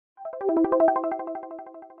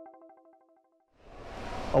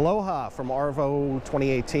Aloha from ARVO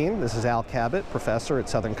 2018. This is Al Kabat, professor at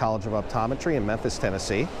Southern College of Optometry in Memphis,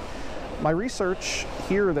 Tennessee. My research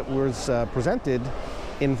here that was presented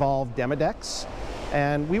involved demodex,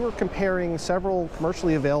 and we were comparing several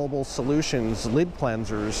commercially available solutions, lid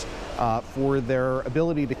cleansers, for their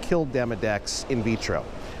ability to kill demodex in vitro.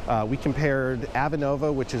 We compared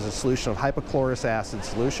ARVO, which is a solution of hypochlorous acid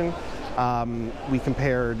solution. We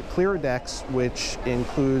compared Clearadex, which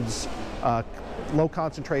includes low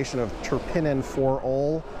concentration of terpinin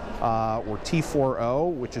 4-ol or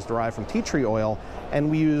T4O, which is derived from tea tree oil,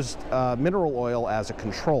 and we used mineral oil as a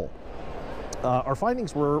control. Our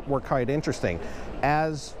findings were quite interesting.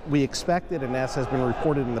 As we expected and as has been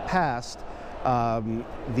reported in the past,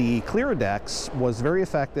 the Clearadex was very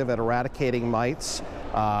effective at eradicating mites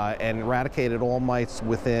and eradicated all mites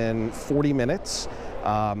within 40 minutes.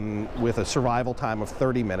 With a survival time of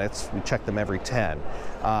 30 minutes. We checked them every 10.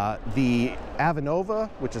 The ARVO,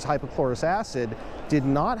 which is hypochlorous acid, did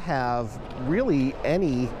not have really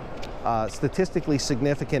any statistically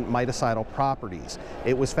significant mitocidal properties.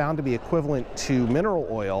 It was found to be equivalent to mineral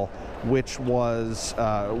oil, which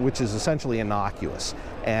is essentially innocuous.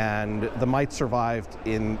 And the mites survived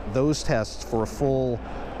in those tests for a full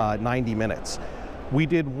 90 minutes. We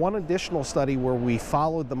did one additional study where we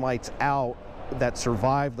followed the mites out that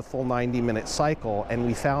survived the full 90-minute cycle, and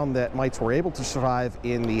we found that mites were able to survive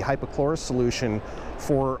in the hypochlorous solution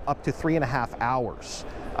for up to 3.5 hours,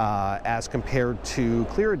 as compared to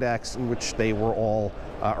Clearadex, in which they were all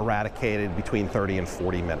eradicated between 30 and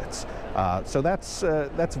 40 minutes. So that's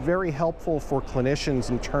very helpful for clinicians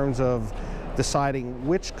in terms of deciding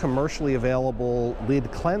which commercially available lid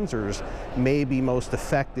cleansers may be most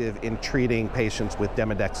effective in treating patients with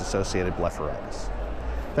demodex-associated blepharitis.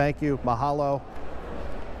 Thank you. Mahalo.